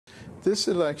This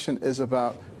election is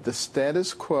about the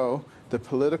status quo, the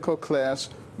political class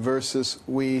versus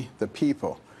we, the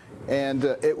people. And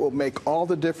it will make all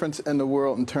the difference in the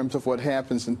world in terms of what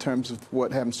happens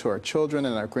to our children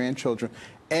and our grandchildren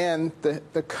and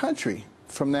the country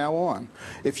from now on.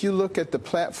 If you look at the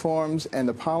platforms and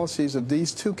the policies of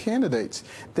these two candidates,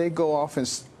 they go off in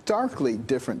starkly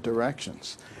different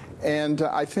directions. And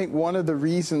I think one of the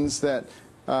reasons that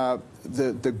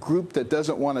the group that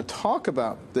doesn't want to talk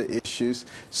about the issues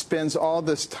spends all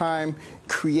this time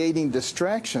creating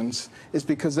distractions is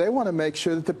because they want to make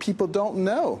sure that the people don't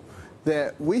know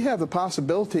that we have the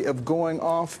possibility of going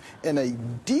off in a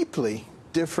deeply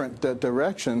different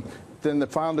direction than the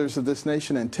founders of this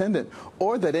nation intended,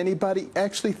 or that anybody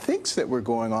actually thinks that we're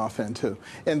going off into.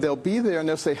 And they'll be there and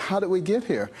they'll say, how did we get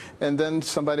here? And then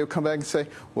somebody will come back and say,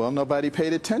 well, nobody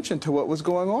paid attention to what was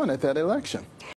going on at that election.